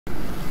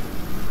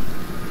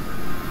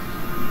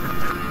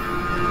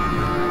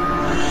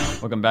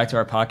Welcome back to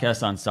our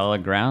podcast on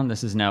Solid Ground.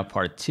 This is now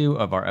part 2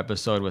 of our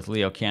episode with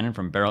Leo Cannyn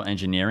from Beryl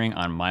Engineering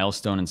on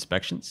milestone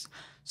inspections.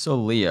 So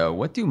Leo,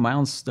 what do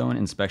milestone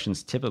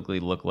inspections typically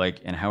look like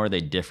and how are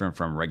they different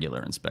from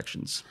regular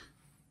inspections?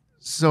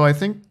 So I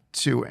think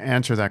to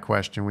answer that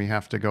question, we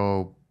have to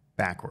go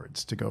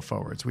backwards to go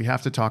forwards. We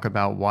have to talk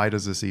about why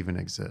does this even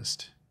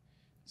exist?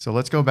 So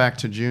let's go back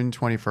to June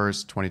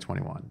 21st,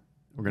 2021.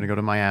 We're going to go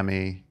to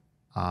Miami.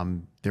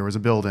 There was a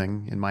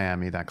building in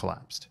Miami that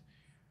collapsed.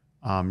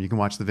 You can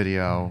watch the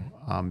video.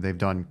 They've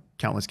done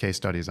countless case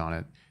studies on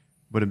it.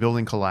 But a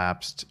building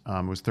collapsed.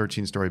 It was a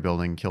 13-story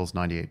building, kills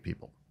 98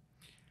 people.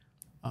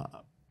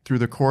 Through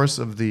the course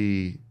of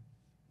the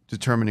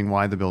determining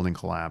why the building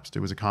collapsed, it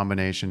was a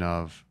combination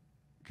of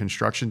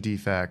construction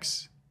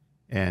defects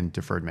and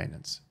deferred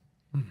maintenance.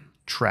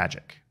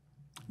 Tragic.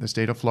 The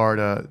state of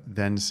Florida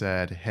then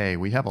said, hey,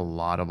 we have a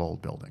lot of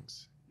old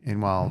buildings.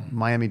 And while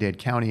Miami-Dade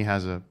County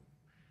has a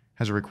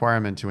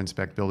requirement to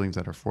inspect buildings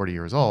that are 40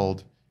 years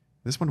old,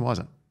 this one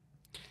wasn't.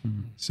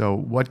 So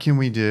what can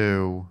we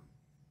do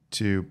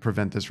to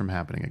prevent this from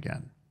happening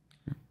again?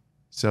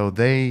 So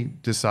they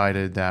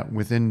decided that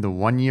within the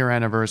 1-year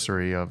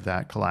anniversary of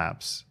that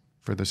collapse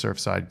for the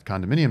Surfside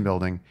condominium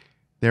building,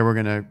 they were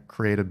going to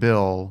create a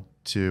bill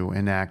to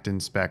enact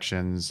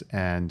inspections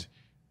and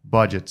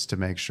budgets to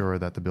make sure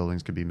that the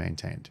buildings could be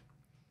maintained.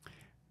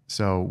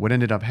 So what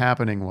ended up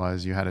happening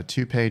was you had a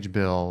 2-page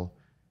bill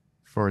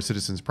for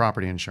citizens'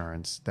 property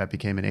insurance that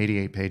became an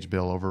 88-page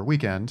bill over a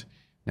weekend.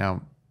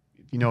 Now,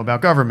 if you know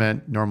about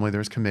government, normally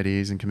there's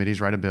committees and committees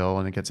write a bill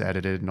and it gets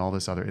edited and all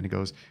this other, and it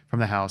goes from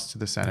the House to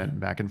the Senate and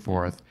back and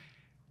forth.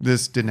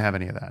 This didn't have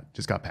any of that,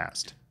 just got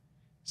passed.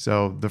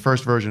 So the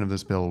first version of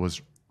this bill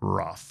was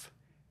rough,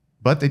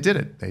 but they did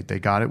it. They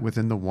got it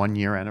within the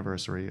 1-year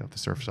anniversary of the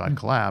Surfside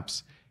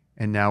collapse.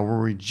 And now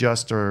we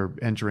just are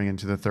entering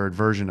into the third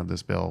version of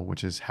this bill,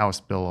 which is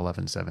House Bill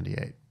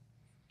 1178.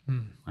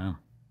 Wow.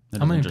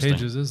 How many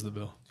pages is the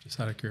bill? Just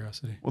out of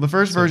curiosity. Well, the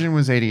first version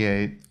was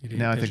 88. 88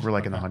 now I think pages. we're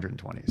like in the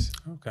 120s.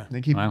 Okay.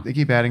 They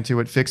keep adding to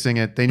it, fixing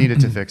it. They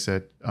needed to fix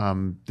it.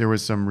 There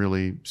was some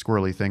really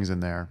squirrely things in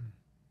there.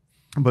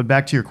 But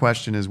back to your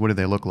question is, what do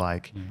they look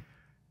like?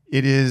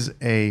 It is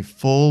a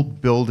full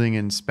building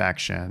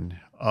inspection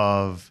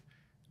of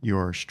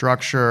your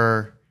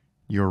structure,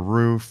 your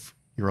roof,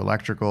 your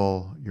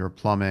electrical, your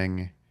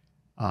plumbing,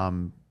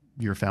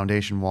 your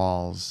foundation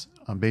walls.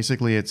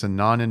 Basically, it's a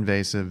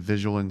non-invasive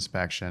visual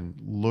inspection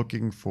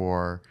looking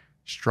for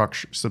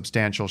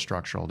substantial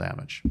structural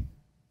damage.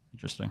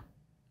 Interesting.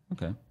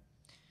 Okay.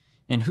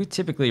 And who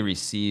typically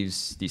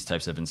receives these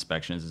types of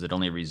inspections? Is it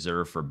only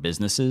reserved for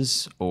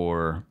businesses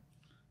or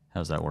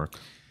how does that work?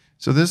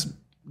 So this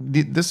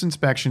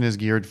inspection is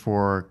geared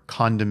for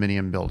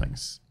condominium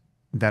buildings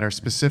that are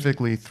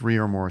specifically 3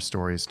 or more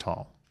stories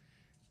tall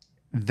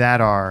that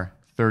are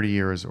 30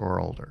 years or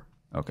older.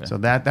 Okay. So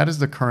that is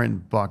the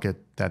current bucket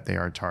that they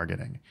are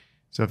targeting.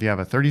 So if you have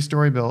a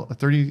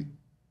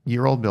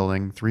 30-year-old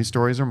building, 3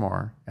 stories or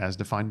more, as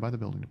defined by the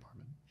building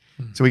department.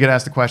 So we get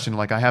asked the question,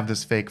 like, I have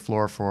this fake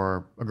floor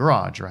for a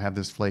garage, or I have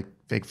this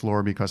fake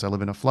floor because I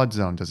live in a flood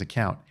zone. Does it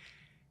count?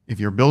 If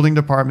your building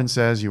department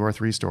says you are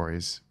 3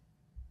 stories,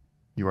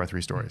 you are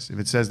 3 stories. If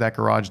it says that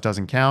garage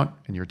doesn't count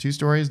and you're 2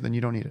 stories, then you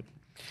don't need it.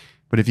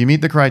 But if you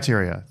meet the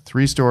criteria,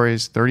 3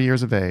 stories, 30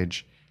 years of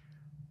age,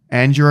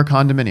 and you're a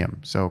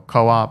condominium, so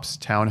co-ops,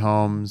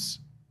 townhomes,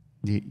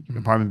 the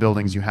apartment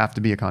buildings, you have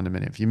to be a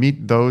condominium. If you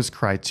meet those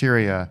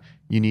criteria,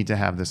 you need to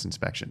have this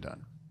inspection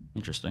done.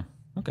 Interesting.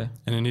 Okay.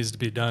 And it needs to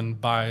be done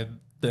by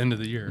the end of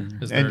the year.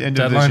 Is there a End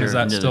of this deadline? year. Is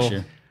that End of this still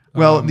year.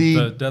 Well,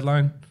 the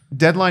deadline?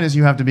 Deadline is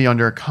you have to be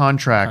under a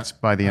contract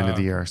by the end of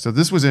the year. So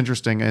this was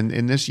interesting. And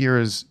in this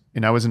year's,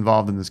 and I was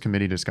involved in this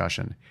committee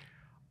discussion,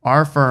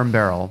 our firm,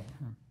 Beryl,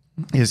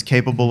 is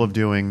capable of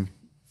doing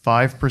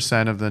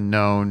 5% of the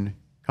known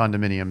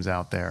condominiums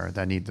out there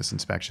that need this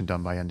inspection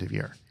done by end of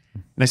year.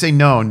 And I say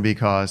known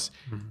because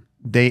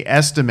they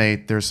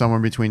estimate there's somewhere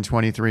between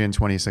 23 and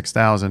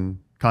 26,000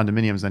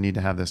 condominiums that need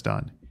to have this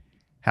done.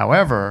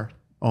 However,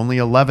 only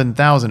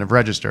 11,000 have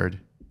registered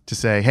to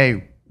say,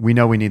 hey, we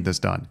know we need this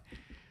done.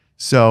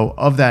 So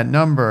of that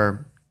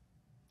number,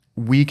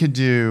 we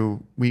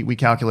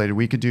calculated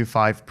we could do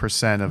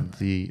 5% of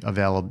the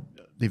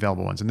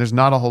available ones. And there's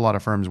not a whole lot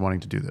of firms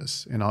wanting to do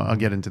this. And I'll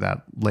get into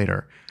that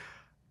later.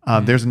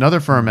 There's another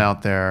firm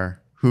out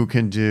there who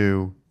can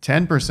do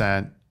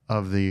 10%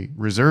 of the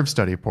reserve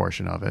study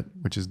portion of it,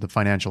 which is the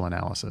financial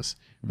analysis,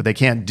 but they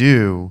can't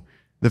do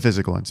the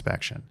physical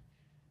inspection.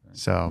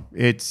 So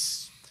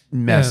it's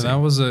messy. Yeah,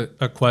 that was a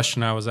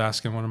question I was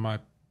asking one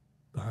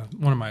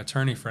of my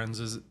attorney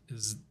friends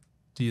is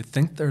do you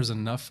think there's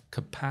enough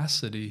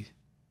capacity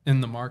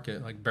in the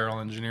market, like Beryl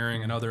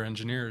Engineering and other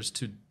engineers,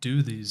 to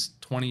do these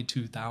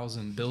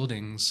 22,000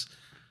 buildings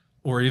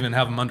or even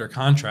have them under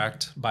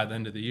contract by the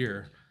end of the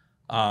year?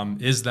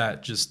 Is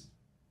that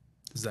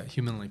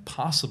humanly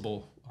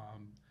possible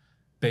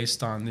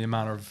based on the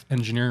amount of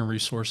engineering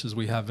resources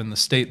we have in the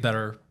state that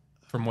are,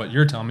 from what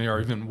you're telling me,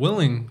 are even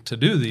willing to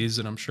do these?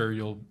 And I'm sure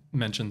you'll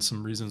mention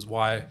some reasons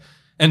why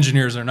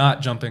engineers are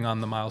not jumping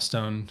on the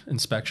Milestone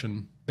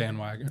inspection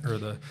bandwagon or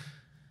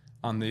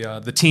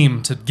the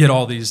team to get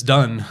all these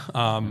done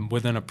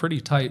within a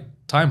pretty tight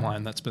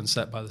timeline that's been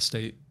set by the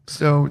state.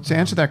 So to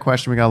answer that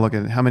question, we got to look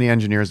at how many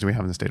engineers do we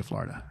have in the state of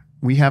Florida.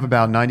 We have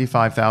about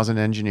 95,000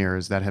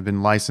 engineers that have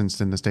been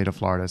licensed in the state of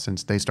Florida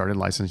since they started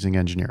licensing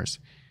engineers.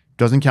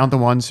 Doesn't count the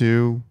ones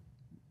who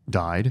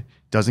died,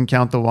 doesn't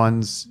count the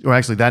ones, or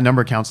actually that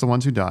number counts the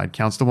ones who died,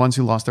 counts the ones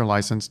who lost their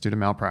license due to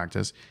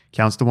malpractice,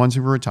 counts the ones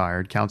who were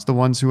retired, counts the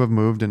ones who have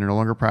moved and are no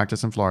longer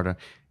practice in Florida.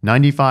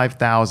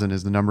 95,000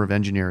 is the number of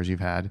engineers you've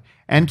had,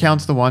 and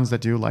counts the ones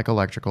that do like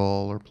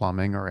electrical or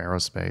plumbing or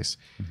aerospace.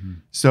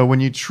 So when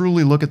you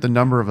truly look at the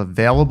number of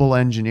available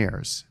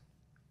engineers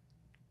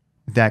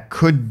that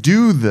could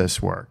do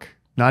this work,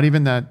 not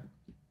even that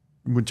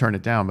would turn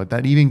it down, but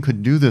that even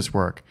could do this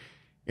work,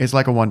 it's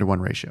like a 1-to-1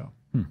 ratio.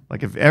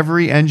 Like if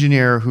every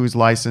engineer who's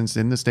licensed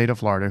in the state of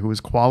Florida, who is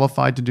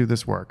qualified to do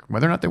this work,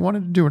 whether or not they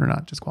wanted to do it or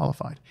not, just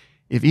qualified.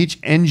 If each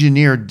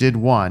engineer did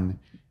one,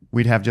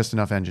 we'd have just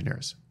enough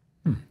engineers.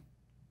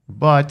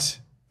 But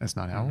that's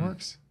not how it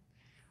works.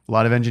 A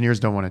lot of engineers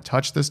don't want to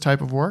touch this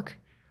type of work.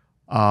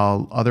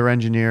 Other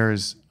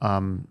engineers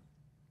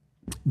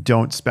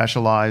don't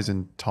specialize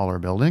in taller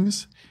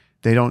buildings.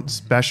 They don't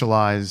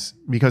specialize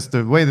because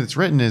the way that it's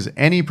written is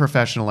any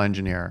professional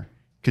engineer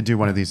could do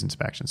one of these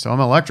inspections. So I'm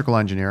an electrical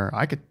engineer.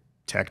 I could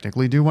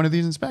technically do one of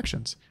these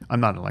inspections. I'm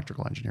not an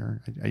electrical engineer.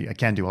 I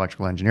can do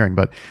electrical engineering,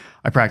 but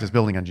I practice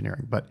building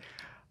engineering. But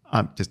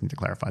just need to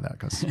clarify that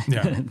because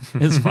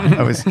It's fine.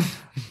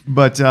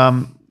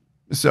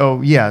 So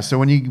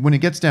when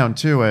it gets down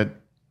to it,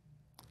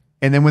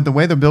 and then with the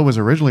way the bill was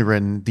originally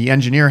written, the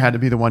engineer had to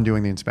be the one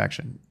doing the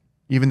inspection.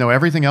 Even though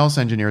everything else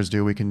engineers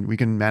do, we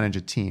can manage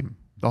a team.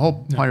 The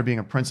whole point of being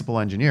a principal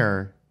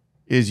engineer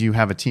is you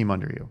have a team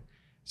under you.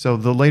 So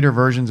the later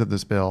versions of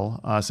this bill,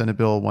 Senate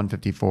Bill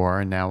 154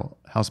 and now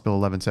House Bill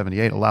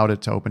 1178, allowed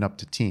it to open up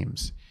to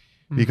teams.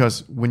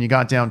 Because when you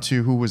got down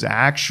to who was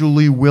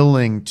actually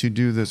willing to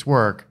do this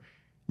work,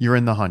 you're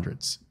in the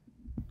hundreds.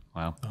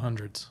 Wow. The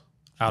hundreds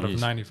out of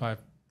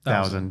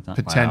 95,000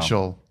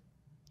 potential.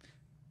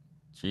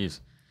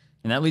 Jeez.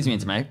 And that leads me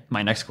into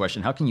my next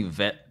question. How can you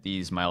vet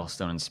these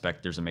milestone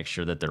inspectors and make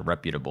sure that they're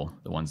reputable,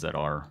 the ones that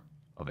are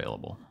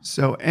available?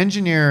 So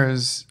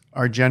engineers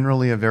are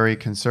generally a very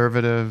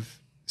conservative,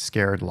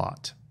 scared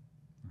lot.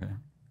 Okay.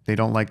 They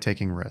don't like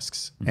taking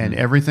risks. And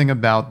everything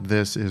about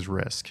this is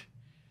risk.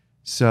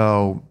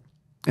 So,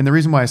 and the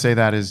reason why I say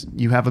that is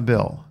you have a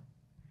bill.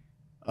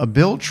 A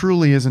bill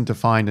truly isn't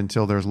defined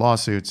until there's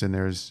lawsuits and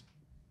there's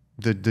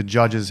the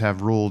judges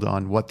have ruled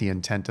on what the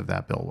intent of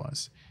that bill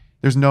was.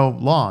 There's no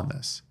law on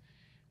this.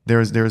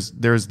 There's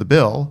the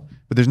bill,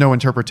 but there's no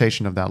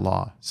interpretation of that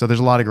law. So there's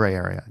a lot of gray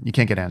area. You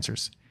can't get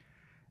answers.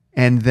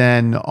 And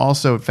then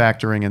also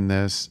factoring in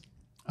this,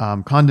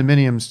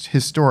 condominiums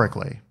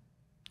historically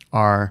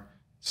are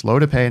slow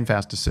to pay and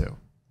fast to sue.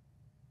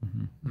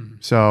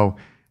 So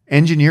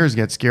engineers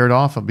get scared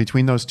off of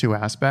between those two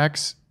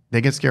aspects. They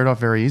get scared off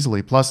very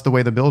easily. Plus the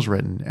way the bill's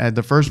written.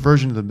 The first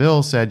version of the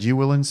bill said you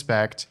will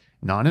inspect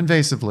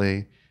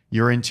non-invasively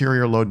your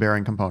interior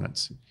load-bearing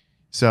components.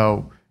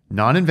 So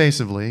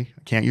non-invasively,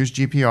 I can't use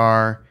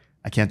GPR,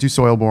 I can't do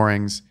soil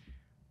borings.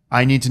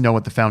 I need to know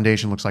what the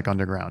foundation looks like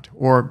underground.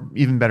 Or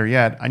even better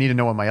yet, I need to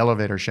know what my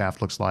elevator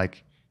shaft looks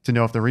like to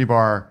know if the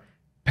rebar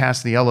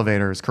past the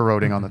elevator is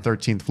corroding on the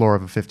 13th floor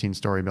of a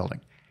 15-story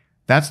building.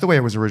 That's the way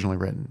it was originally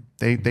written.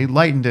 They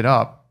lightened it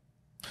up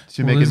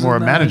to make it more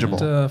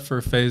manageable. For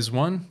phase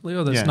one,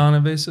 Leo, that's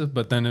non-invasive.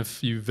 But then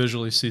if you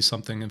visually see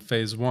something in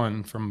phase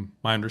one, from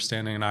my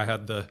understanding, and I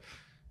had the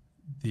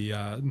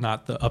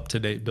not the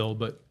up-to-date bill,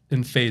 but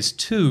in phase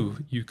two,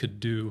 you could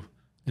do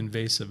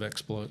invasive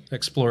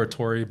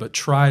exploratory, but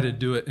try to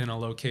do it in a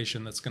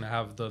location that's going to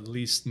have the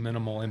least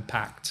minimal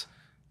impact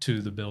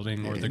to the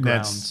building or the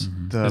grounds.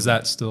 Is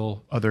that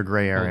still other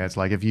gray area? It's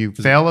like if you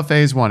fail a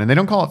phase one, and they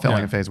don't call it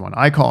failing a phase one.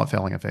 I call it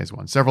failing a phase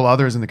one. Several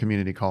others in the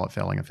community call it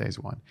failing a phase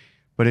one.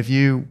 But if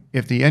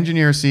the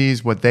engineer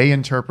sees what they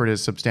interpret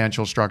as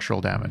substantial structural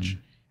damage,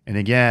 and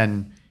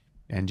again,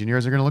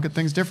 engineers are going to look at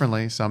things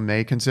differently. Some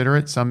may consider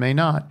it, some may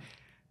not.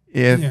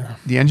 If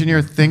the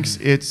engineer thinks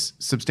it's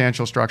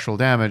substantial structural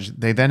damage,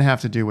 they then have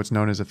to do what's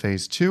known as a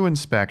phase two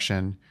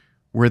inspection,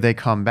 where they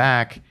come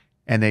back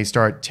and they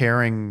start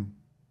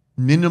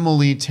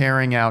minimally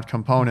tearing out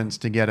components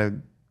to get a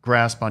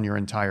grasp on your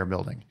entire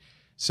building.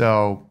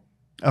 So,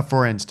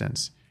 for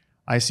instance,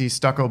 I see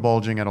stucco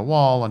bulging at a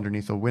wall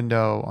underneath a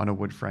window on a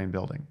wood frame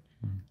building.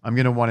 I'm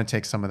going to want to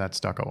take some of that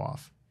stucco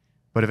off.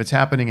 But if it's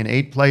happening in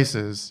 8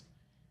 places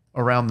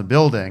around the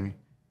building,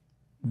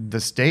 the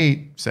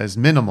state says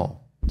minimal.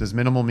 Does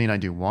minimal mean I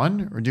do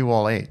 1 or do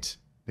all 8?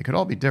 They could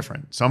all be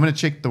different. So I'm going to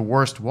check the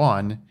worst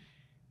one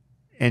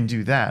and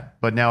do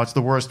that. But now it's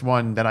the worst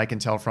one that I can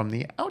tell from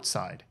the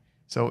outside.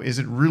 So is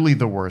it really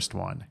the worst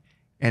one?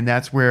 And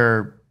that's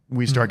where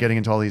we start getting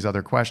into all these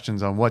other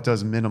questions on what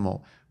does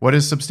minimal, what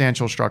does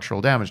substantial structural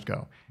damage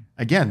go?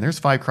 Again, there's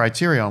 5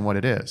 criteria on what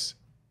it is.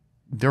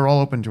 They're all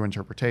open to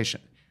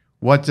interpretation.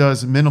 What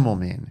does minimal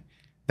mean?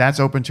 that's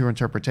open to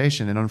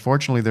interpretation. And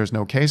unfortunately, there's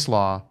no case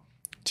law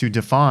to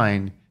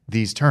define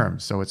these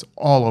terms. So it's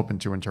all open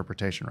to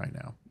interpretation right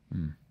now.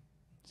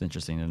 It's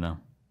interesting to know.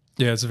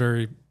 Yeah, it's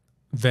very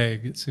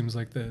vague. It seems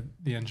like the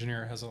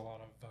engineer has a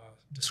lot of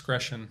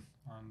discretion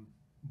on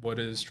what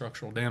is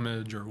structural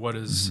damage or what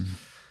is,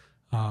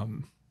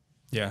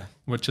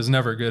 which is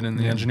never good in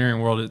the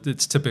engineering world.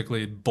 It's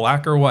typically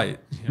black or white.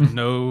 You know,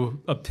 no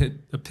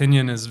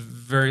opinion is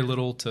very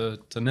little to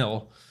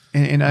nil.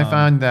 And I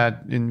found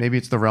that, and maybe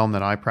it's the realm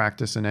that I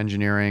practice in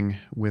engineering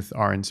with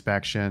our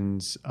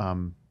inspections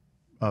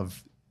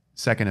of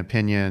second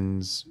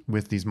opinions,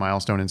 with these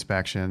milestone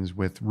inspections,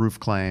 with roof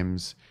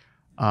claims.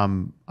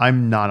 I'm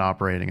not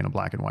operating in a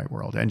black and white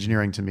world.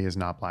 Engineering to me is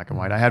not black and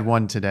white. I had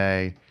one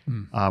today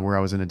where I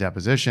was in a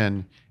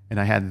deposition and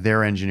I had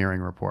their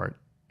engineering report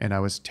and I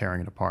was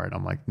tearing it apart.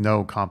 I'm like,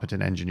 no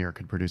competent engineer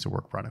could produce a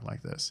work product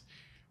like this.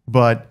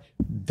 But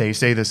they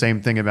say the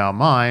same thing about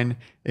mine.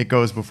 It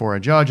goes before a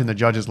judge and the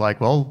judge is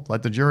like, well,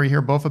 let the jury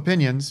hear both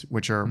opinions,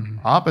 which are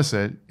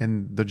opposite,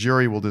 and the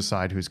jury will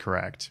decide who's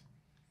correct.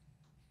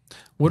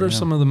 What are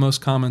some of the most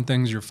common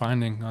things you're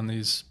finding on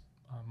these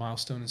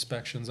milestone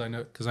inspections? I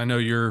know, because I know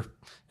you're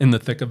in the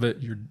thick of it.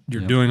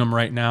 You're doing them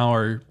right now,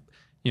 or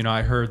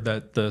I heard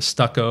that the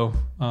stucco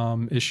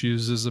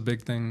issues is a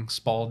big thing.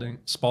 Spalling,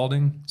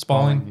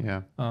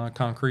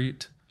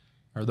 concrete.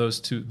 Are those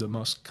two the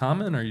most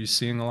common? Are you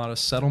seeing a lot of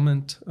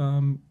settlement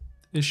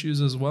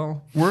issues as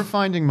well? We're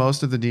finding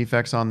most of the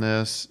defects on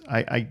this.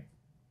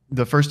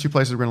 The first two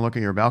places we're going to look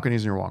at your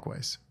balconies and your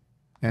walkways.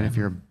 And if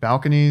your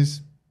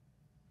balconies,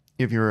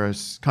 if you're a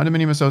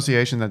condominium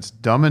association that's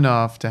dumb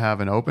enough to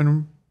have an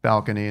open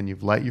balcony and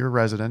you've let your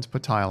residents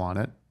put tile on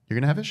it, you're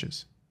going to have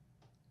issues.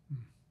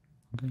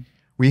 Okay.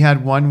 We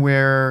had one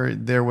where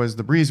there was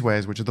the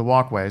breezeways, which are the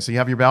walkways. So you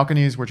have your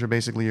balconies, which are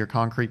basically your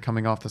concrete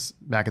coming off the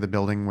back of the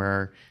building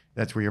where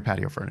that's where your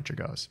patio furniture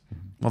goes.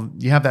 Well,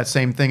 you have that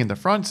same thing in the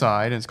front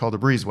side, and it's called a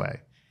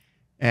breezeway.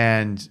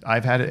 And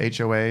I've had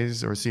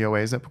HOAs or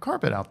COAs that put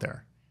carpet out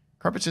there.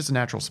 Carpet's just a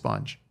natural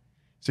sponge.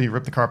 So you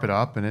rip the carpet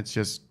up, and it's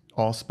just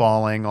all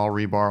spalling, all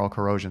rebar, all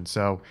corrosion.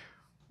 So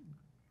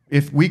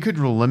if we could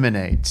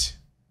eliminate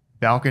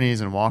balconies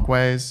and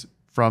walkways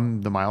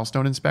from the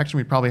milestone inspection,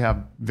 we'd probably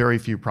have very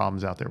few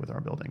problems out there with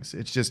our buildings.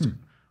 It's just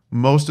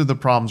most of the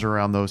problems are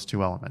around those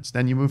two elements.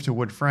 Then you move to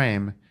wood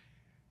frame,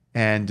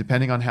 and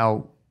depending on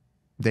how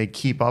they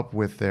keep up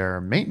with their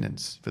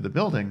maintenance for the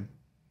building,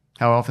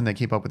 how often they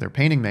keep up with their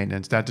painting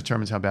maintenance, that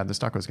determines how bad the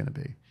stucco is going to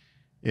be.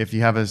 If you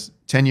have a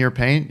 10-year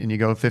paint and you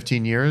go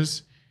 15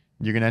 years,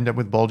 you're going to end up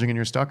with bulging in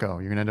your stucco.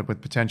 You're going to end up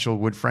with potential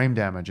wood frame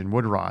damage and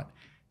wood rot.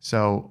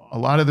 So a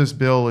lot of this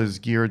bill is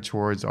geared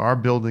towards our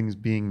buildings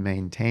being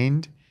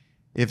maintained.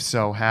 If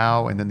so,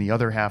 how? And then the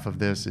other half of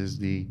this is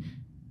the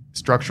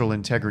structural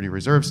integrity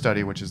reserve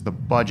study, which is the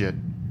budget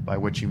by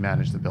which you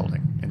manage the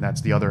building. And that's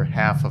the other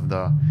half of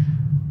the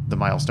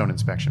milestone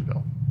inspection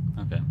bill.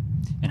 Okay.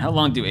 And how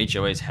long do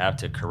HOAs have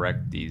to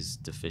correct these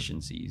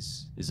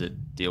deficiencies? Is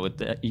it deal with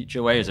the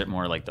HOA? Is it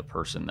more like the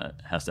person that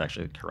has to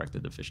actually correct the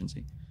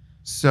deficiency?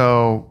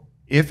 So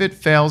if it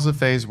fails a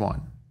phase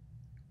 1,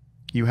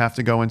 you have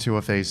to go into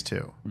a phase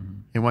 2.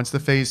 And once the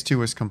phase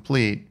 2 is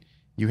complete,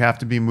 you have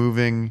to be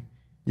moving,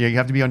 you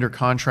have to be under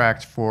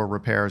contract for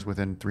repairs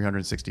within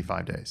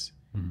 365 days.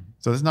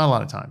 So there's not a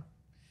lot of time.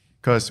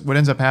 Because what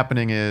ends up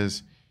happening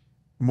is,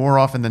 more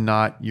often than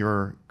not,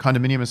 your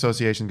condominium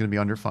association is going to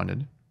be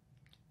underfunded.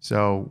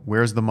 So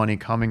where's the money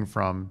coming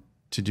from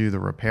to do the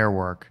repair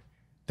work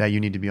that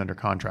you need to be under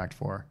contract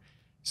for?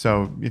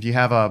 So if you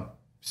have a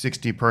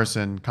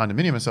 60-person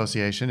condominium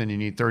association and you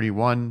need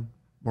 31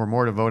 or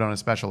more to vote on a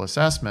special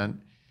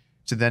assessment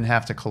to then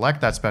have to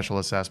collect that special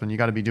assessment, you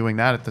got to be doing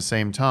that at the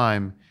same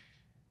time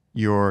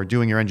you're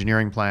doing your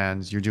engineering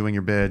plans, you're doing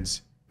your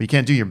bids. But you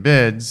can't do your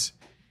bids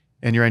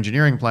and your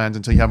engineering plans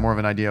until you have more of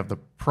an idea of the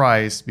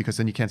price, because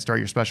then you can't start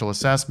your special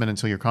assessment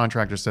until your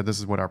contractor said this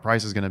is what our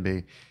price is going to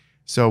be.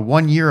 So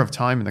 1 year of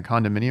time in the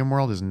condominium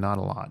world is not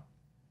a lot.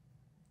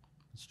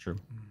 That's true.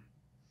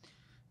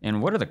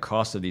 And what are the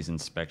costs of these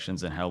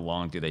inspections and how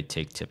long do they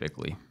take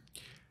typically?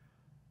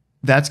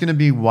 That's going to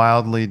be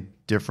wildly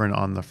different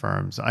on the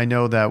firms. I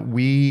know that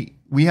we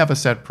have a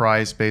set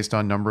price based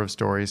on number of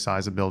stories,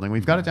 size of building.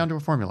 We've got it down to a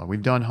formula.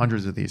 We've done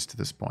hundreds of these to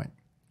this point.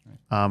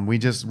 We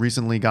just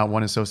recently got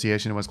one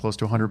association that was close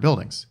to 100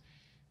 buildings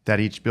that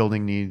each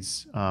building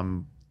needs,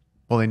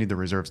 they need the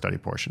reserve study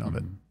portion of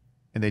it.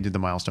 And they did the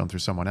milestone through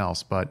someone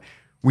else. But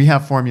we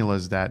have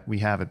formulas that we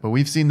have it. But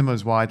we've seen them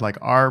as wide. Like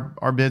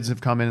our bids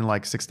have come in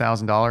like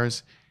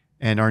 $6,000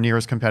 and our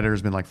nearest competitor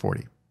has been like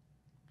 40.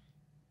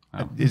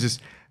 Wow. It's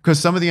just because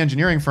some of the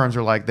engineering firms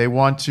are like, they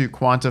want to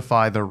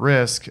quantify the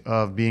risk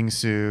of being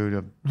sued,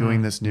 of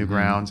doing this new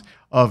grounds,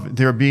 of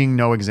there being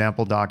no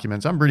example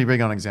documents. I'm pretty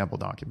big on example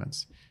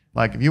documents.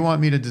 Like if you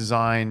want me to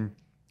design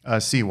a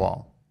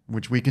seawall,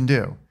 which we can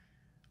do,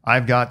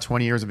 I've got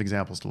 20 years of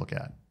examples to look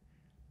at.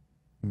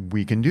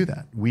 We can do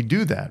that. We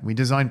do that. We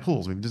design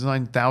pools. We've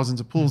designed thousands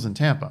of pools in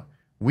Tampa.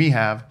 We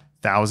have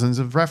thousands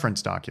of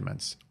reference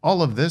documents.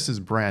 All of this is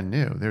brand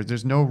new.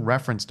 There's no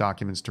reference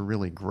documents to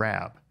really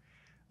grab.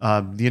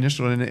 The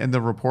initial and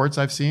the reports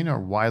I've seen are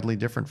widely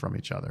different from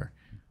each other.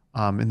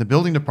 And the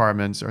building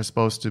departments are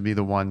supposed to be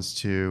the ones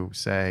to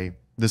say,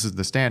 this is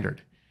the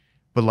standard.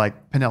 But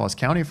like Pinellas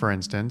County, for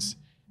instance,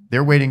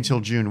 they're waiting till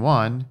June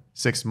 1,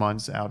 6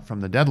 months out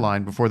from the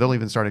deadline before they'll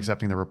even start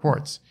accepting the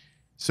reports.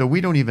 So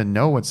we don't even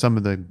know what some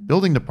of the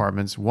building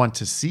departments want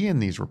to see in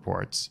these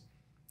reports.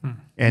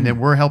 And then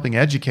we're helping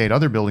educate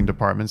other building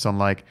departments on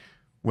like,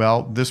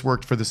 well, this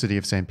worked for the city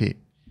of St. Pete.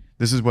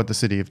 This is what the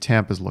city of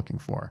Tampa is looking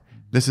for.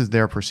 This is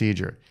their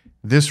procedure.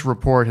 This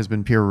report has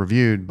been peer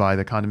reviewed by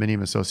the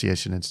Condominium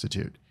Association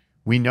Institute.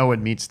 We know it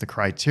meets the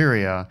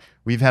criteria.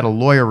 We've had a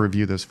lawyer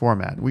review this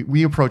format.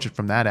 We approach it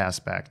from that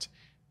aspect,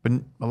 but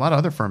a lot of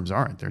other firms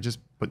aren't. They're just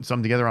putting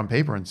something together on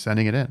paper and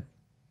sending it in.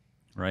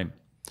 Right.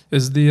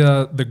 Is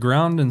the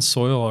ground and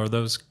soil, are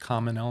those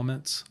common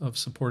elements of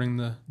supporting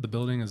the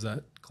building? Is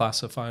that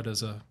classified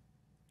as a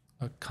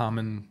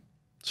common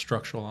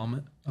structural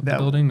element of the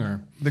building?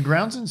 Or the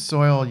grounds and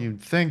soil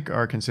you'd think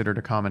are considered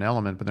a common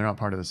element, but they're not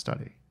part of the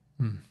study.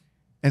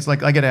 It's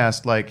like I get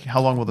asked, like,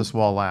 how long will this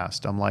wall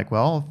last? I'm like,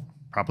 well,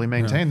 properly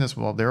maintain this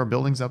wall. There are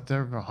buildings up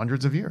there for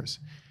hundreds of years.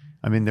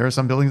 I mean, there are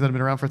some buildings that have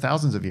been around for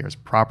thousands of years.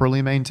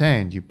 Properly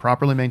maintained. You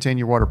properly maintain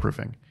your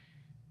waterproofing.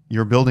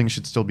 Your building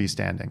should still be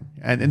standing.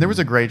 And there was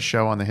a great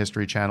show on the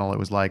History Channel. It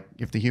was like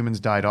if the humans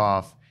died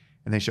off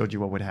and they showed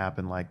you what would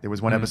happen. Like there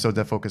was one episode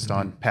that focused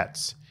on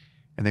pets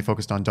and they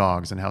focused on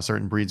dogs and how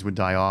certain breeds would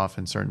die off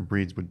and certain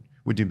breeds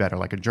would do better.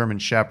 Like a German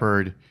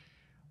Shepherd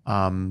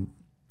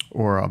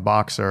or a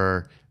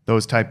Boxer,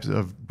 those types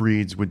of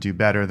breeds would do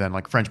better than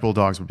like French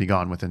Bulldogs would be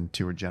gone within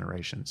 2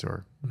 generations,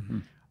 or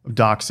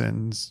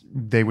Dachshunds,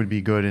 they would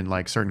be good in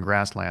like certain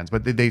grasslands.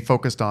 But they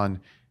focused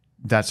on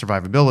that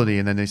survivability,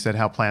 and then they said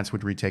how plants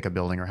would retake a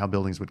building or how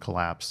buildings would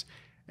collapse.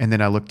 And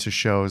then I looked to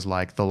shows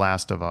like The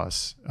Last of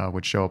Us,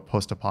 which show a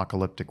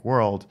post-apocalyptic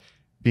world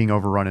being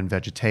overrun in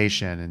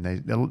vegetation.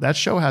 And that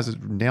show has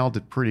nailed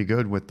it pretty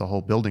good with the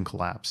whole building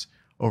collapse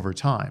over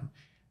time.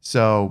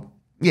 So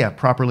yeah,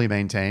 properly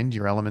maintained,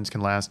 your elements can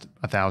last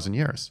 1,000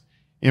 years.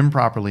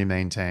 Improperly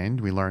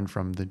maintained, we learned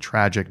from the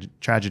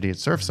tragedy at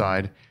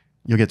Surfside,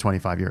 you'll get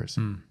 25 years.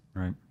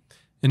 Right.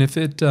 And if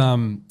it,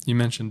 you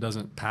mentioned,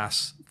 doesn't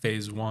pass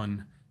phase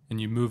 1 and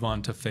you move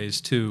on to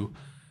phase 2,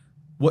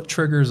 what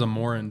triggers a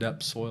more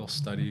in-depth soil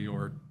study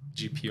or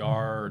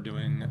GPR or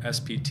doing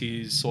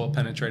SPTs, soil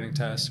penetrating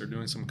tests, or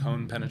doing some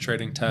cone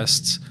penetrating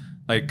tests?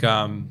 Like,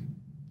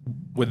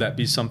 would that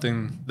be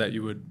something that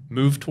you would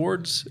move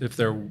towards if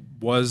there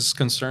was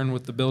concern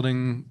with the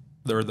building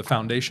or the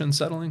foundation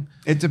settling?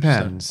 It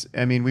depends.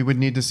 I mean, we would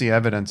need to see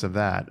evidence of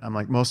that. I'm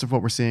like, most of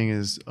what we're seeing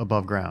is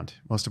above ground.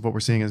 Most of what we're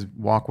seeing is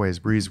walkways,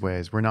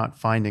 breezeways. We're not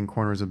finding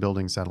corners of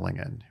buildings settling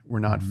in. We're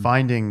not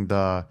finding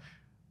the,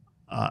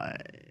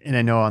 and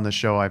I know on the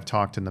show I've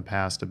talked in the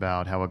past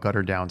about how a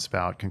gutter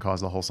downspout can cause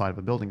the whole side of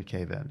a building to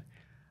cave in.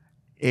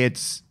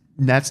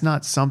 That's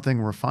not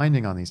something we're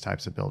finding on these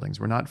types of buildings.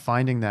 We're not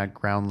finding that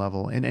ground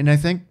level. And I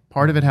think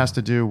part of it has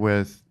to do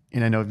with,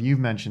 and I know you've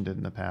mentioned it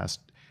in the past,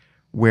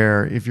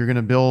 where if you're going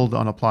to build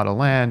on a plot of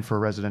land for a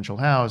residential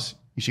house,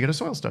 you should get a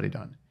soil study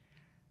done.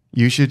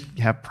 You should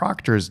have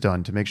proctors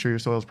done to make sure your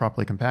soil is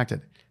properly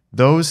compacted.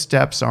 Those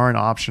steps aren't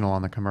optional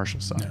on the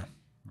commercial side. Yeah.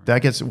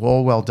 That gets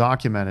well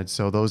documented.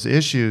 So those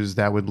issues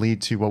that would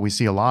lead to what we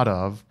see a lot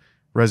of,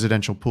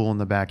 residential pool in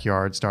the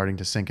backyard starting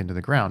to sink into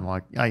the ground. Well,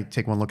 I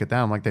take one look at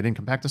that, I'm like, they didn't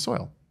compact the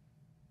soil.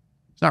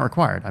 It's not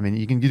required. I mean,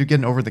 you can get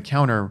an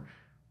over-the-counter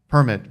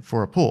permit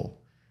for a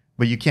pool,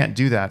 but you can't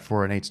do that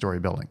for an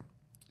 8-story building.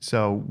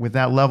 So with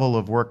that level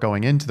of work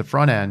going into the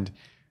front end,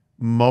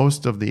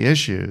 most of the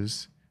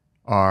issues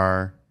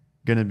are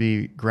going to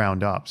be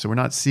ground up. So we're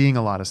not seeing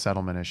a lot of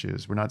settlement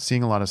issues. We're not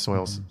seeing a lot of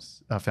soil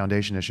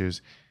foundation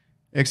issues,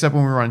 except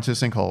when we run into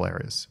sinkhole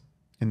areas.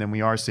 And then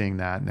we are seeing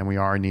that, and then we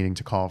are needing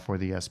to call for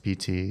the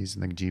SPTs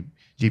and the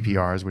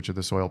GPRs, which are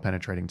the soil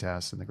penetrating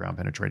tests, and the ground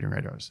penetrating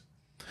radars.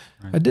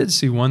 Right. I did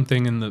see one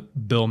thing in the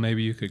bill,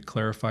 maybe you could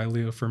clarify,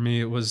 Leo, for me.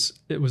 It was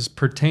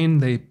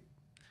pertained, they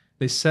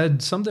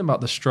said something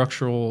about the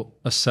structural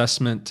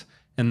assessment,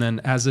 and then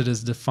as it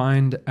is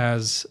defined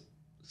as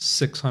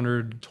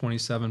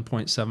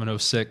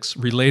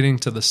 627.706, relating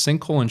to the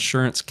sinkhole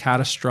insurance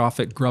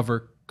catastrophic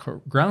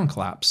ground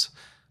collapse.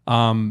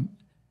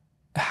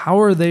 How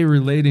are they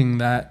relating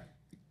that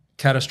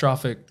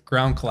catastrophic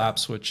ground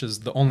collapse, which is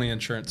the only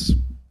insurance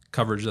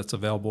coverage that's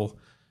available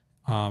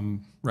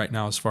right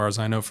now, as far as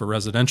I know, for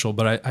residential?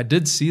 But I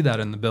did see that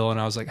in the bill, and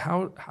I was like,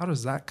 how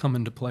does that come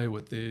into play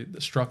with the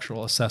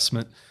structural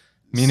assessment?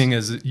 Meaning,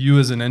 is you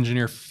as an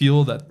engineer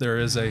feel that there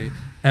is a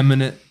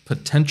imminent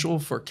potential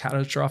for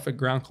catastrophic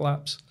ground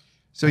collapse?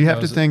 So you have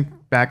to think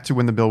back to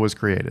when the bill was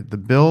created. The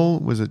bill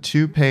was a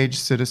 2-page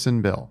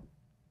Citizen bill.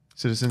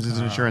 Citizens is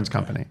an insurance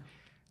company.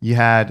 You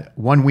had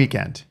one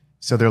weekend.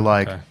 So they're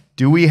like,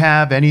 do we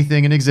have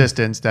anything in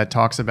existence that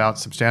talks about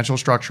substantial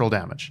structural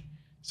damage?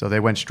 So they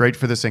went straight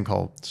for the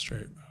sinkhole.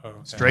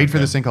 Straight for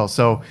the sinkhole.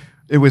 So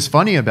it was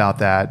funny about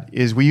that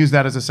is we use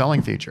that as a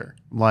selling feature.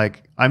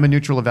 Like, I'm a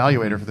neutral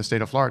evaluator for the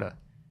state of Florida.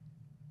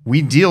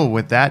 We deal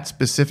with that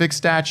specific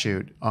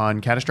statute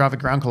on catastrophic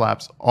ground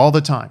collapse all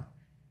the time.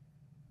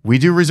 We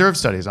do reserve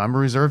studies. I'm a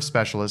reserve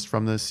specialist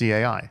from the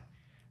CAI.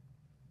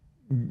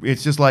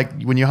 It's just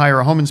like when you hire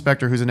a home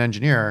inspector who's an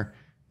engineer,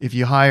 if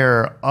you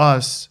hire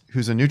us,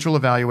 who's a neutral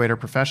evaluator,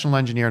 professional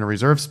engineer, and a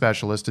reserve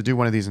specialist to do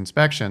one of these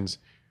inspections,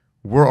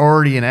 we're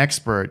already an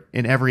expert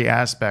in every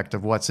aspect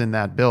of what's in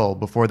that bill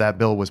before that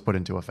bill was put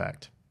into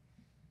effect.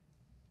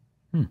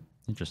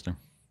 Interesting.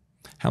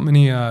 How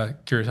many,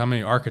 curious, how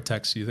many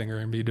architects do you think are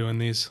going to be doing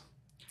these?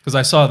 Because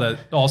I saw that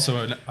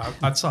also,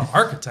 I saw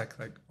architect,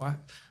 like,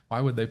 why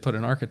would they put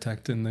an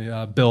architect in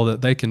the bill that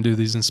they can do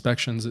these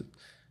inspections?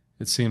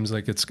 It seems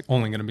like it's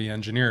only going to be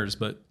engineers,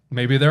 but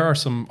maybe there are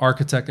some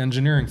architect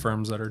engineering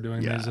firms that are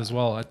doing these as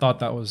well. I thought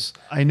that was,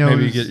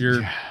 maybe get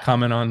your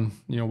comment on,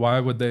 why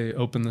would they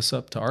open this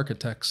up to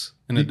architects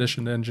in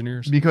addition to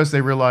engineers? Because they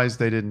realized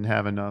they didn't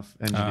have enough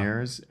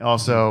engineers.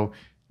 Also,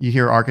 you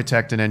hear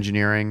architect and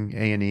engineering,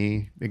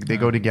 A&E, they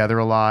go together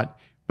a lot.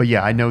 But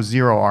yeah, I know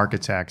zero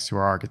architects who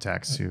are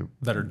architects who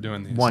that are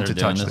doing these. Want to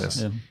touch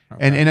this. Yeah.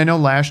 And I know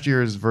last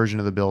year's version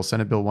of the bill,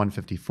 Senate Bill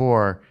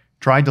 154,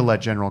 tried to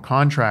let general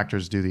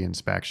contractors do the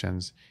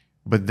inspections,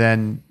 but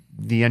then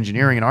the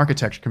engineering and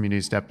architecture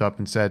community stepped up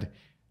and said,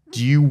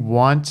 do you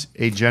want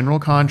a general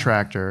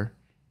contractor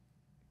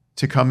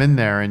to come in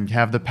there and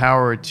have the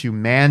power to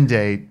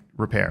mandate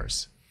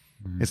repairs?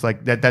 It's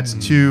like that's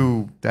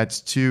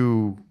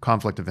too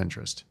conflict of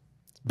interest.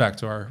 Back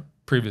to our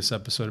previous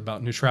episode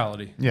about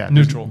neutrality. Yeah,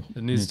 neutral.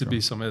 It needs to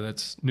be somebody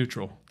that's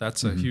neutral.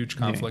 That's a huge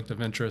conflict of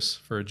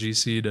interest for a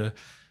GC to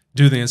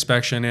do the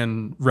inspection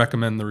and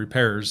recommend the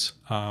repairs.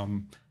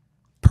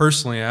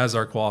 Personally, as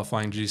our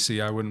qualifying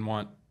GC, I wouldn't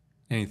want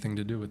anything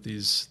to do with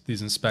these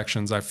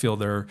inspections. I feel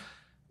they're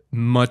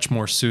much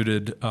more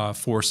suited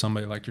for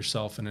somebody like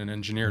yourself and an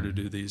engineer to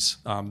do these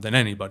than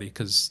anybody,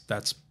 because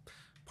that's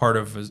part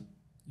of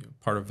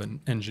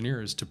an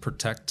engineer is to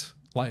protect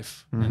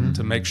life and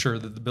to make sure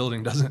that the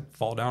building doesn't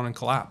fall down and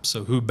collapse.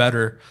 So who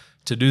better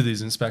to do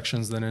these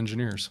inspections than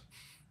engineers?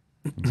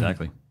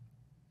 Exactly.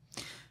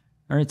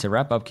 All right, to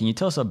wrap up, can you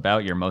tell us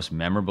about your most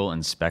memorable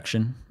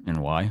inspection and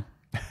why?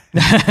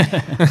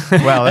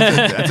 Well,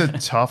 that's a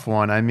tough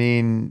one. I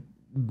mean,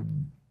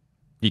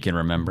 You can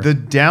remember. the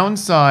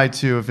downside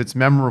to if it's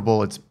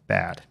memorable, it's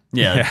bad.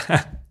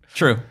 Yeah.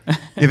 True.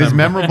 If it's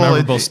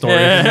memorable story.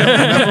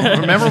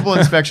 a memorable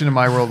inspection in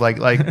my world,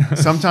 like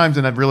sometimes,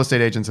 and real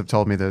estate agents have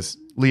told me this,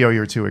 Leo,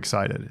 you're too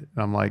excited. And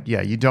I'm like,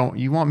 yeah, you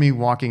want me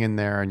walking in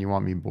there and you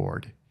want me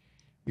bored.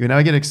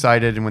 I get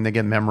excited, and when they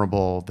get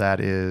memorable, that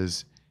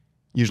is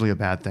usually a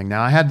bad thing.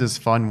 Now, I had this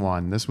fun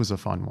one. This was a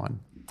fun one.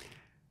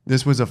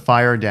 This was a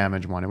fire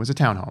damage one. It was a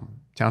townhome.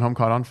 Townhome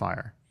caught on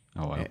fire.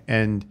 Oh, wow.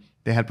 And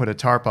they had put a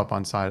tarp up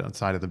on side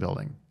of the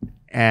building.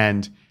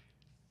 And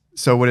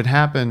so what had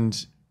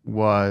happened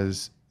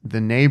was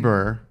the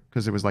neighbor,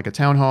 because it was like a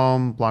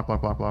townhome, block,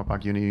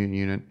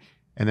 unit,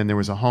 and then there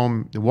was a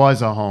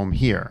home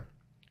here.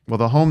 Well,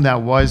 the home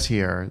that was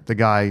here, the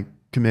guy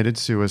committed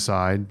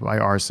suicide by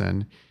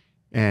arson,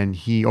 and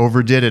he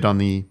overdid it on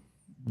the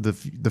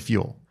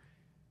fuel.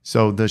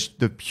 So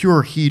the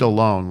pure heat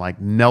alone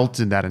like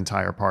melted that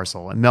entire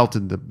parcel and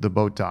melted the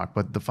boat dock,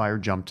 but the fire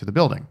jumped to the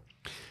building.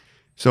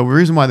 So the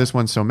reason why this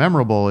one's so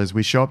memorable is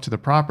we show up to the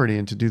property,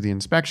 and to do the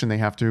inspection, they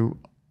have to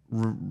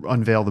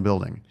unveil the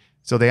building.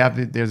 So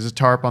there's a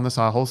tarp on the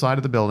whole side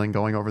of the building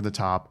going over the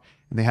top,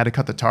 and they had to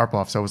cut the tarp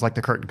off. So it was like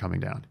the curtain coming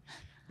down.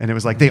 And it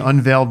was like they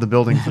unveiled the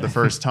building for the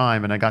first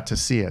time, and I got to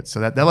see it.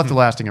 So that left a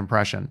lasting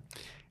impression.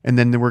 And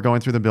then we're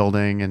going through the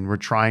building, and we're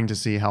trying to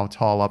see how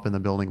tall up in the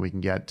building we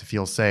can get to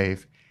feel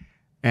safe.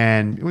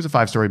 And it was a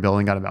 5-story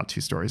building, got about 2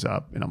 stories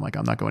up. And I'm like,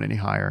 I'm not going any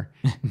higher.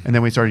 And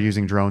then we started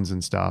using drones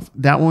and stuff.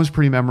 That one was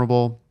pretty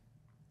memorable.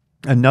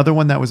 Another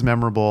one that was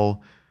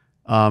memorable,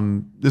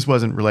 this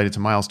wasn't related to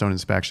Milestone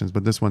inspections,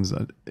 but this one's,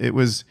 it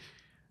was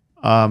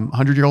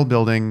 100-year-old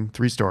building,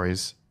 3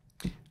 stories,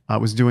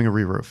 was doing a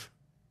re-roof.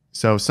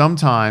 So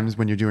sometimes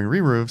when you're doing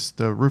re-roofs,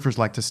 the roofers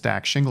like to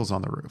stack shingles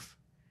on the roof.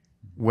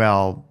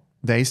 Well,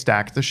 they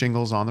stacked the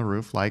shingles on the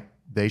roof like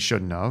they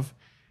shouldn't have.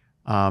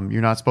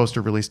 You're not supposed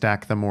to really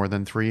stack them more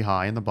than 3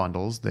 high in the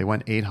bundles. They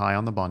went 8 high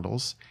on the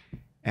bundles,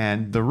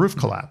 and the roof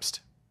collapsed.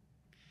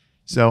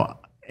 So,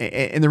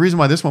 and the reason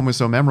why this one was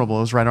so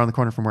memorable is right around the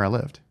corner from where I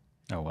lived.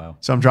 Oh, wow.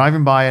 So I'm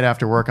driving by it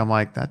after work. I'm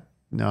like, that's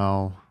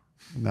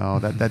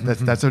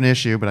an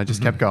issue, but I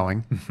just kept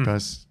going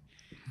because.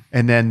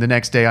 And then the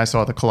next day I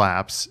saw the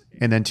collapse,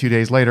 and then 2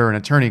 days later, an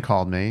attorney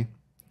called me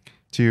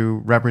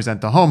to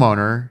represent the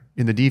homeowner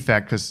in the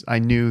defect because I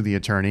knew the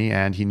attorney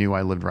and he knew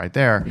I lived right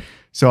there.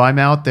 So I'm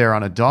out there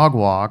on a dog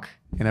walk,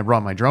 and I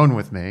brought my drone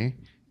with me,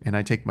 and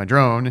I take my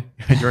drone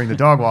during the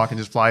dog walk and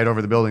just fly it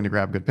over the building to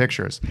grab good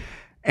pictures.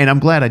 And I'm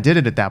glad I did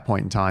it at that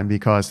point in time,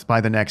 because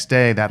by the next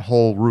day, that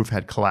whole roof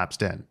had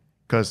collapsed in.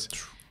 Because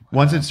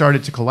once it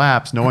started to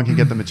collapse, no one could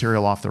get the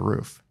material off the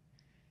roof.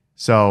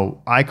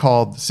 So I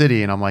called the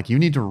city, and I'm like, you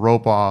need to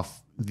rope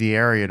off the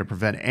area to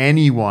prevent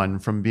anyone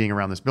from being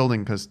around this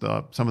building, because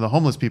some of the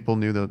homeless people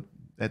knew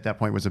at that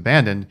point was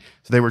abandoned.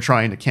 So they were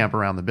trying to camp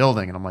around the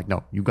building. And I'm like,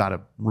 no, you got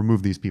to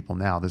remove these people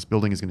now. This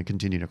building is going to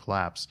continue to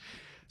collapse.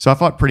 So I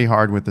fought pretty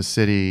hard with the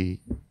city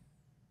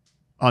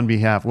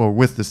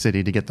with the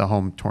city to get the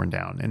home torn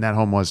down. And that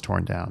home was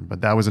torn down.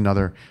 But that was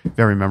another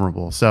very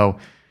memorable. So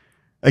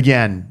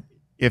again,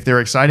 if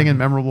they're exciting and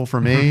memorable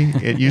for me,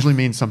 it usually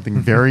means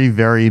something very,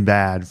 very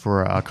bad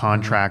for a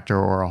contractor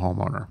or a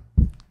homeowner.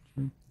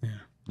 Yeah.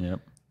 Yep.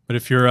 But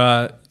if you're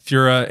a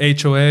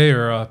HOA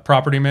or a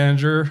property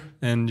manager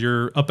and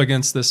you're up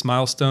against this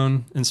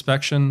milestone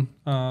inspection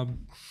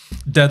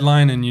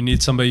deadline and you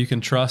need somebody you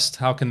can trust,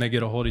 how can they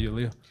get a hold of you,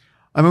 Leo?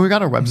 I mean, we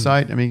got our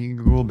website. I mean, you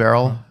can Google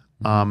Beryl.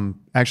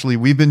 Actually,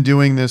 we've been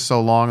doing this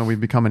so long and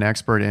we've become an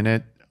expert in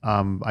it.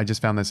 I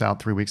just found this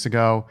out 3 weeks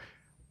ago.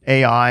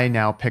 AI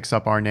now picks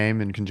up our name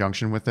in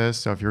conjunction with this.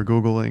 So if you're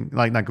Googling,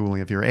 like not Googling,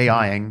 if you're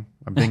AIing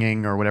or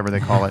Binging or whatever they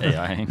call it,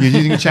 you're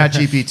using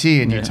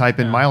ChatGPT and you type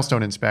in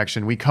milestone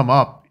inspection, we come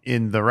up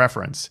in the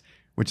reference,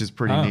 which is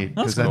pretty neat.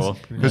 That's cool.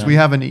 Because we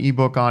have an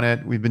ebook on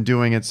it. We've been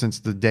doing it since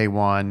the day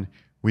one.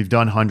 We've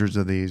done hundreds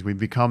of these. We're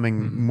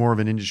becoming more of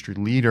an industry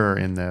leader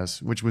in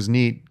this, which was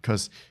neat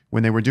because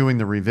when they were doing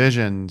the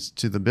revisions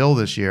to the bill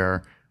this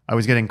year, I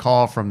was getting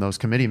call from those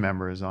committee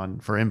members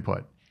for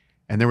input.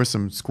 And there was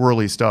some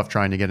squirrely stuff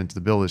trying to get into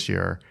the bill this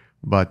year,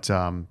 but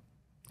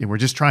we're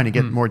just trying to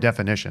get more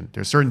definition.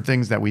 There's certain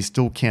things that we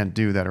still can't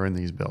do that are in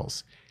these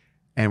bills.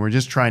 And we're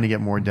just trying to get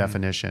more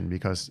definition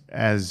because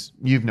as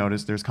you've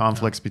noticed, there's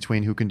conflicts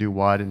between who can do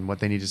what and what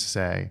they need to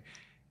say.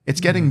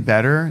 It's getting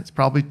better. It's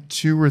probably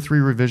 2 or 3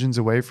 revisions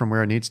away from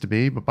where it needs to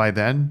be. But by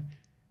then,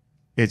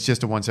 it's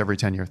just a once every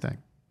 10-year thing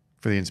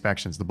for the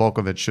inspections. The bulk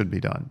of it should be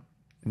done.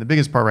 And the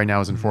biggest part right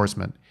now is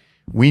enforcement.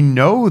 We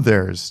know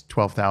there's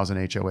 12,000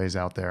 HOAs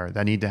out there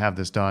that need to have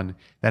this done,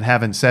 that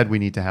haven't said we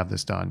need to have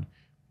this done.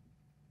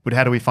 But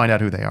how do we find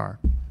out who they are?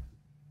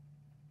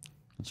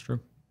 That's true.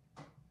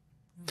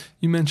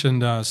 You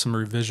mentioned some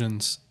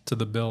revisions to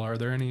the bill. Are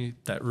there any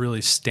that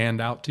really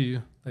stand out to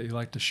you that you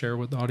like to share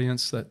with the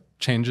audience that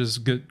changes,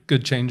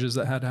 good changes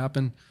that had to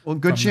happen? Well,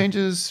 good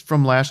changes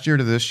from last year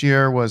to this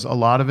year was a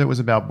lot of it was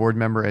about board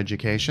member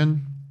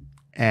education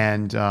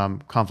and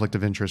conflict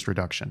of interest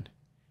reduction.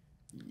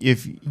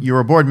 If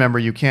you're a board member,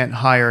 you can't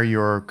hire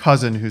your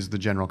cousin who's the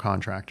general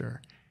contractor.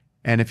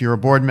 And if you're a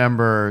board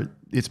member,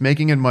 it's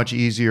making it much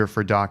easier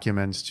for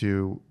documents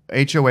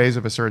HOAs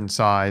of a certain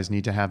size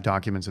need to have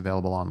documents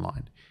available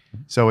online.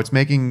 So it's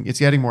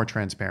getting more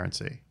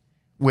transparency,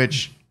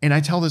 and I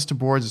tell this to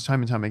boards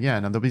time and time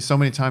again, and there'll be so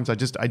many times I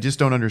just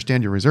don't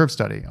understand your reserve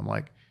study. I'm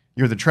like,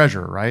 you're the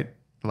treasurer, right?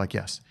 They're like,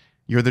 yes.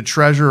 You're the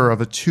treasurer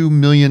of a $2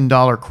 million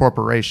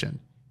corporation.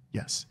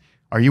 Yes.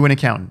 Are you an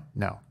accountant?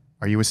 No.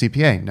 Are you a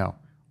CPA? No.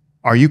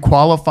 Are you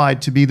qualified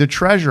to be the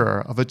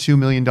treasurer of a $2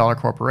 million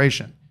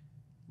corporation?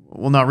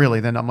 Well, not really.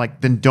 Then I'm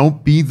like, then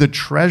don't be the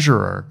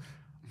treasurer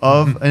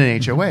of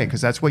an HOA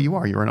because that's what you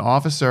are. You're an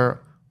officer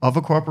of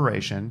a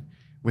corporation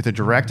with a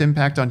direct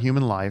impact on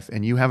human life,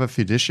 and you have a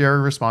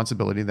fiduciary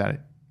responsibility to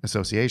that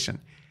association.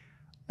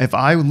 If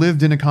I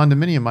lived in a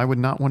condominium, I would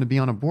not want to be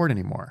on a board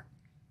anymore.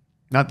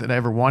 Not that I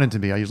ever wanted to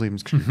be. I usually am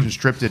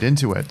conscripted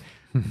into it.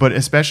 But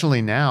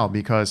especially now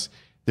because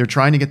they're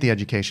trying to get the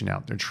education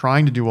out. They're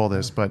trying to do all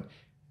this, but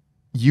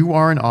you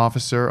are an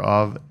officer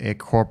of a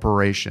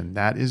corporation.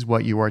 That is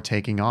what you are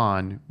taking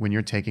on when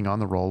you're taking on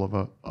the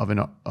role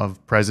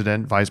of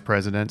president, vice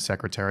president,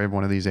 secretary of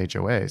one of these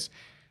HOAs.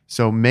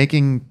 So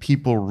making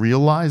people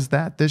realize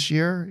that this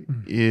year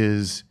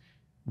is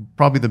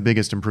probably the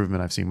biggest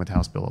improvement I've seen with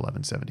House Bill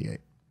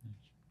 1178.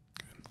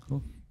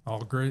 Cool.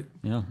 All great.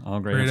 Yeah, all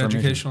great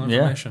educational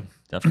information.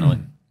 Yeah, definitely.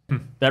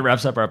 That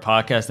wraps up our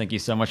podcast. Thank you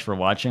so much for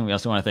watching. We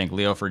also want to thank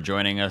Leo for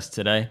joining us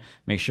today.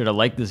 Make sure to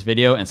like this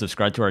video and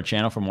subscribe to our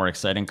channel for more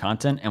exciting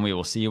content, and we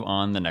will see you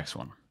on the next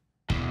one.